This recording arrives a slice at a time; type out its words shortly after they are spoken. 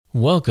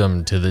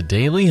Welcome to the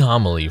Daily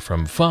Homily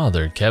from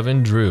Father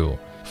Kevin Drew.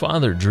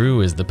 Father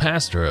Drew is the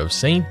pastor of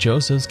St.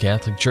 Joseph's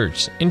Catholic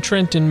Church in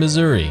Trenton,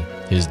 Missouri.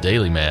 His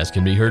daily Mass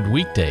can be heard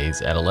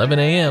weekdays at 11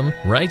 a.m.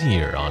 right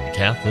here on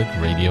Catholic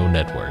Radio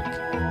Network.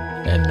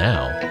 And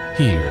now,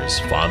 here's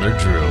Father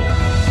Drew.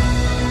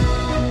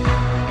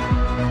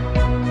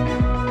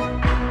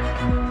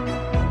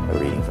 A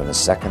reading from the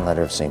second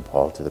letter of St.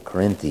 Paul to the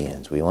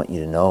Corinthians. We want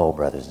you to know,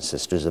 brothers and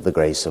sisters, of the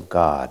grace of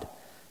God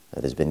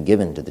that has been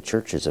given to the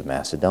churches of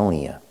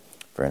Macedonia.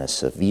 For in a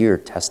severe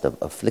test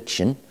of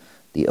affliction,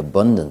 the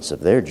abundance of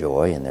their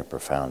joy and their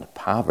profound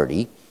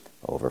poverty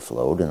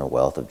overflowed in a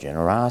wealth of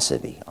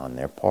generosity on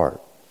their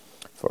part.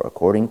 For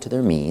according to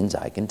their means,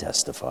 I can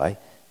testify,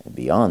 and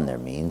beyond their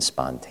means,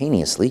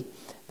 spontaneously,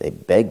 they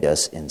begged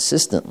us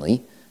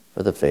insistently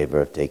for the favor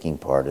of taking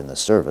part in the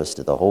service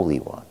to the holy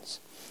ones.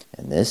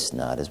 And this,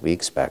 not as we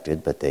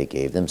expected, but they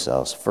gave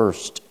themselves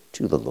first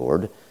to the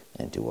Lord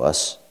and to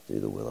us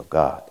through the will of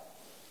God.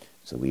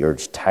 So we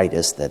urge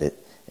Titus that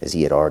as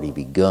he had already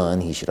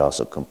begun, he should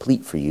also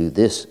complete for you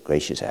this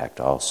gracious act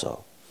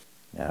also.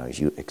 Now as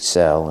you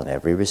excel in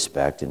every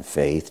respect, in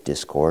faith,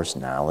 discourse,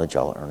 knowledge,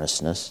 all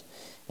earnestness,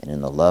 and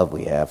in the love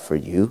we have for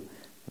you,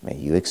 may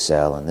you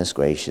excel in this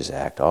gracious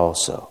act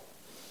also.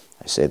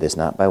 I say this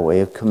not by way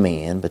of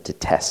command, but to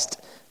test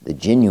the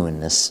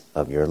genuineness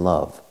of your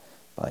love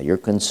by your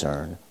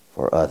concern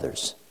for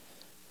others.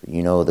 For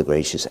you know the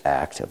gracious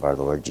act of our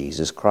Lord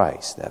Jesus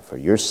Christ, that for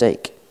your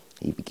sake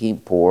he became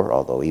poor,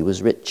 although he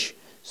was rich,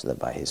 so that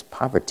by his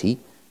poverty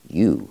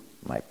you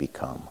might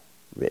become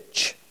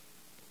rich.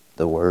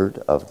 The word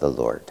of the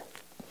Lord.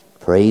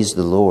 Praise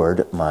the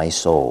Lord, my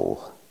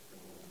soul.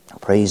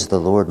 Praise the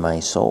Lord, my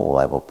soul.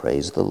 I will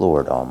praise the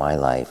Lord all my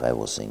life. I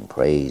will sing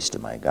praise to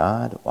my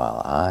God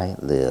while I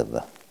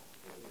live.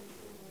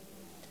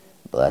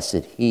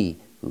 Blessed he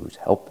whose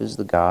help is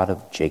the God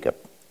of Jacob,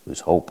 whose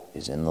hope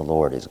is in the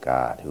Lord his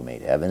God, who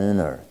made heaven and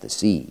earth, the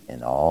sea,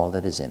 and all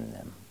that is in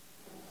them,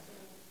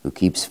 who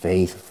keeps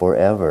faith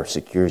forever,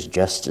 secures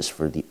justice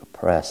for the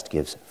oppressed,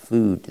 gives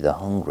food to the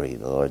hungry.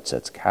 The Lord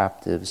sets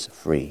captives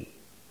free.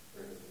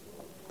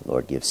 The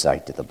Lord gives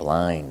sight to the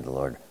blind. The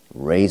Lord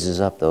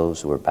raises up those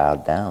who are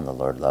bowed down. The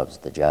Lord loves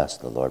the just.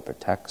 The Lord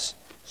protects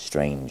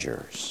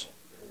strangers.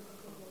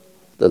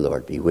 The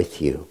Lord be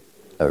with you.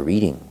 A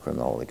reading from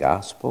the Holy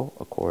Gospel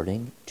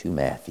according to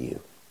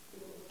Matthew.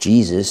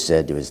 Jesus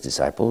said to his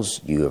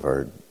disciples, "You have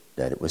heard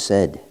that it was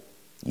said,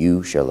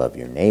 'You shall love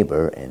your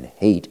neighbor and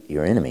hate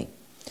your enemy.'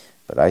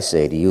 But I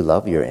say to you,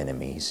 love your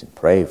enemies and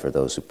pray for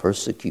those who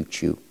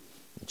persecute you,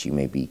 that you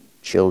may be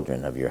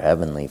children of your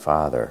heavenly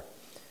Father.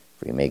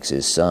 For he makes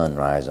his sun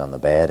rise on the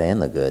bad and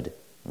the good,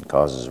 and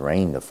causes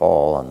rain to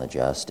fall on the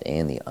just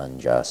and the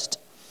unjust.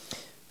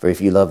 For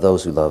if you love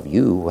those who love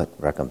you, what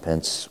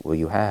recompense will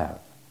you have?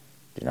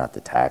 Do not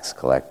the tax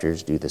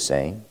collectors do the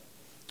same?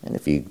 And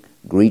if you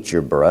greet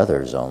your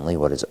brothers only,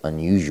 what is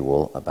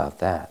unusual about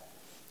that?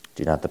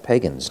 Do not the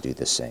pagans do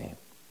the same?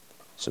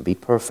 So be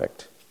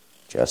perfect,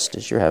 just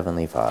as your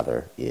heavenly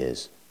Father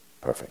is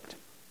perfect."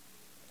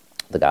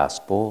 The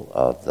Gospel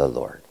of the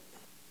Lord.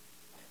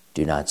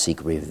 Do not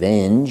seek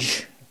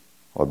revenge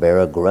or bear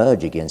a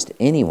grudge against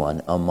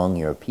anyone among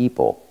your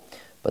people,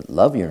 but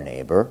love your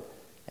neighbor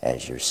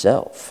as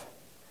yourself.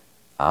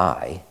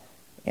 I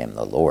am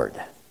the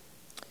Lord.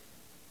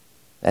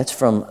 That's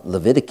from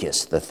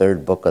Leviticus, the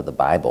third book of the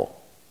Bible,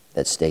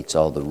 that states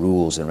all the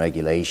rules and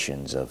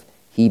regulations of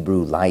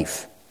Hebrew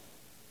life.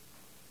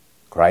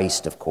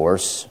 Christ, of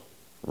course,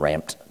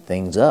 ramped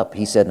things up.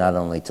 He said not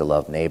only to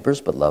love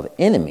neighbors, but love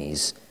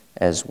enemies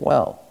as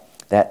well.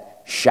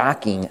 That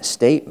shocking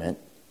statement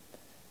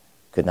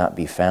could not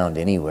be found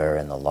anywhere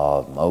in the law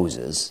of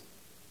Moses.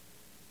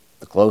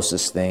 The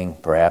closest thing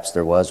perhaps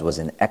there was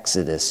in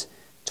Exodus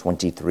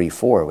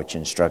 23:4, which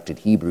instructed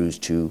Hebrews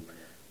to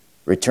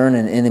return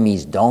an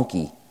enemy's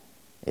donkey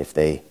if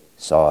they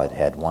saw it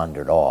had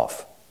wandered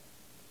off.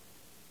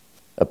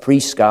 A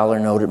priest scholar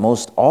noted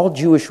most all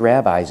Jewish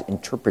rabbis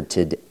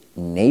interpreted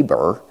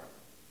neighbor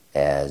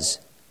as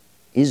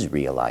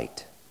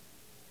Israelite.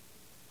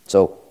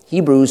 So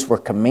Hebrews were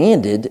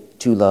commanded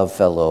to love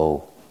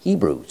fellow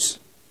Hebrews,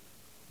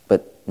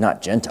 but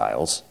not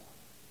Gentiles.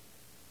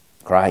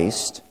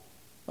 Christ,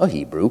 a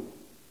Hebrew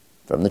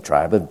from the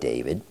tribe of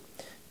David,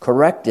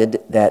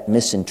 corrected that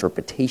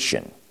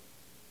misinterpretation.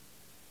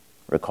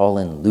 Recall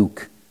in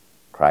Luke,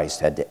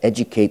 Christ had to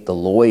educate the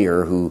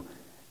lawyer who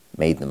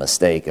made the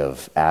mistake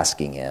of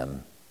asking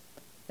him,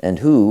 "And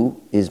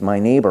who is my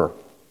neighbor?"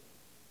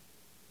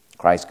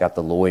 Christ got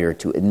the lawyer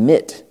to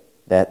admit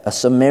that a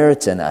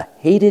Samaritan, a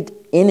hated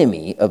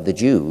enemy of the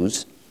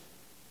Jews,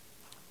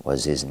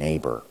 was his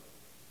neighbor.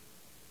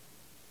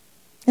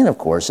 And of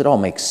course, it all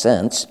makes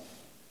sense.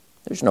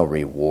 There's no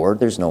reward,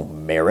 there's no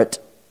merit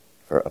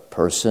for a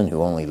person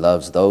who only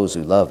loves those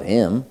who love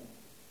him.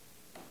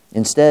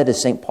 Instead, as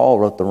St. Paul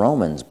wrote the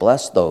Romans,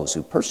 bless those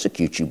who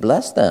persecute you,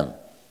 bless them,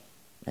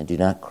 and do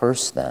not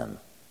curse them.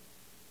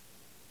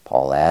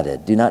 Paul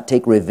added, do not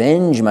take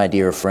revenge, my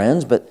dear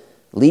friends, but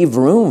leave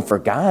room for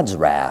God's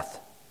wrath.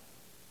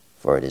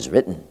 For it is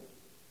written,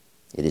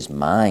 It is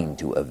mine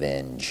to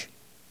avenge.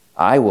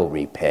 I will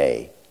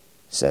repay,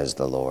 says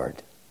the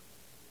Lord.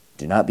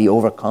 Do not be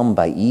overcome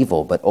by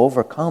evil, but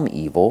overcome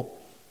evil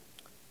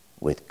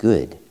with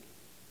good.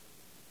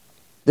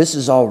 This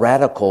is all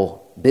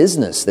radical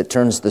business that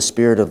turns the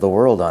spirit of the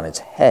world on its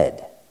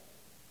head.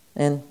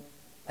 And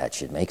that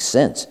should make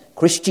sense.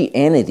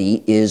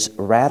 Christianity is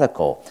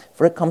radical,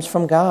 for it comes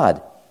from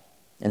God.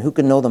 And who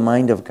can know the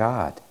mind of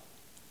God?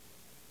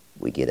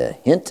 We get a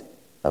hint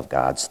of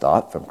God's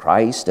thought from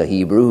Christ, a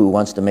Hebrew who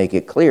wants to make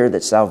it clear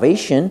that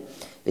salvation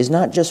is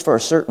not just for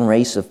a certain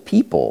race of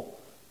people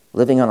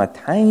living on a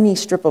tiny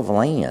strip of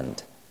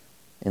land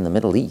in the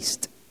Middle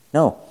East.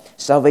 No,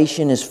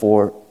 salvation is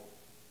for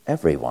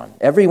everyone.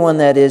 Everyone,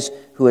 that is,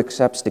 who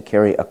accepts to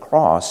carry a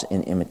cross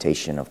in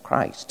imitation of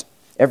Christ.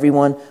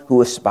 Everyone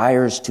who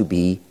aspires to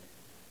be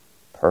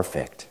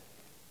perfect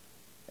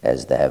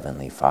as the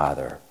Heavenly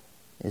Father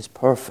is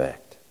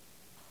perfect.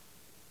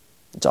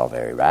 It's all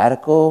very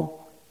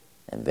radical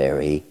and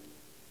very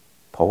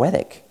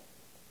poetic.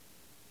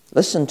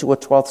 Listen to a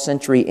 12th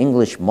century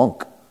English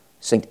monk,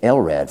 St.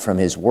 Aelred, from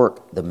his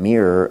work, The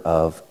Mirror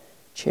of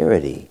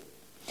Charity.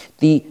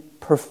 The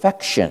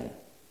perfection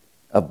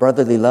of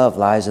brotherly love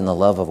lies in the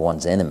love of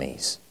one's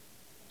enemies.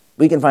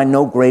 We can find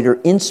no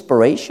greater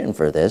inspiration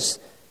for this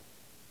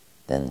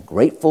than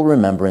grateful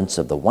remembrance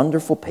of the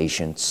wonderful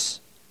patience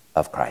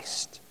of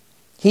Christ.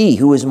 He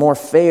who is more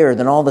fair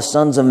than all the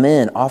sons of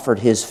men offered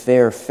his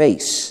fair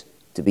face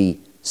to be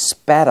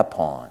spat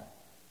upon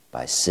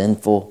by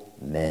sinful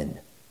men.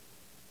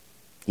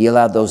 He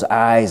allowed those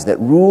eyes that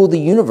rule the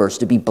universe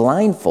to be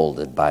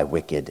blindfolded by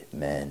wicked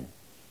men.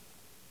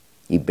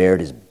 He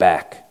bared his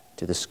back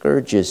to the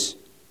scourges.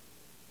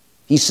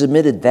 He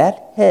submitted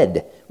that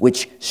head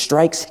which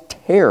strikes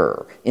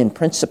terror in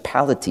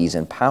principalities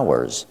and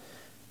powers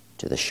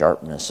to the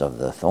sharpness of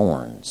the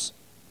thorns.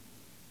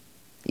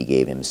 He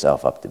gave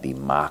himself up to be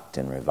mocked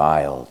and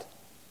reviled,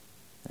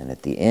 and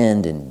at the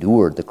end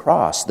endured the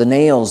cross, the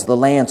nails, the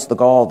lance, the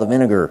gall, the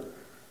vinegar,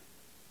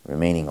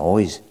 remaining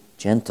always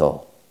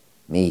gentle,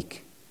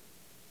 meek,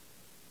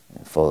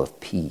 and full of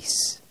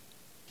peace.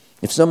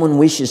 If someone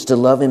wishes to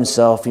love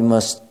himself, he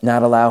must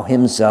not allow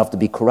himself to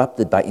be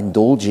corrupted by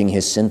indulging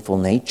his sinful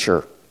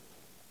nature.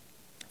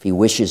 If he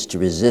wishes to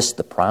resist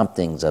the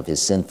promptings of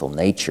his sinful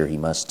nature, he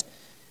must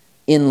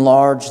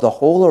enlarge the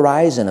whole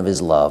horizon of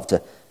his love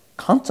to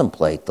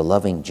contemplate the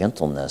loving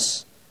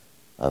gentleness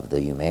of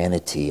the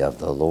humanity of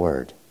the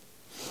Lord.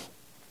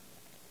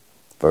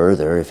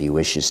 Further, if he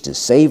wishes to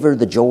savor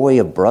the joy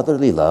of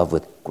brotherly love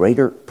with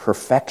greater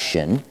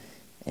perfection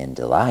and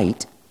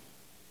delight,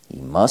 he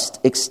must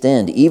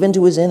extend, even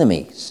to his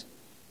enemies,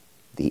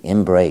 the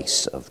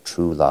embrace of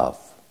true love.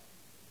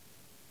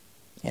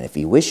 And if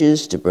he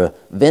wishes to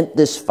prevent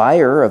this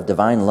fire of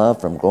divine love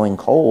from growing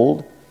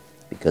cold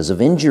because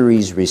of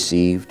injuries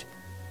received,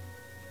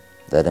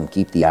 let him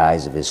keep the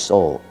eyes of his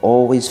soul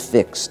always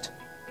fixed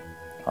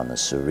on the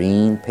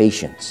serene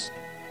patience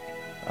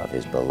of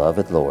his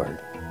beloved Lord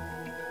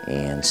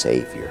and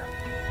Savior.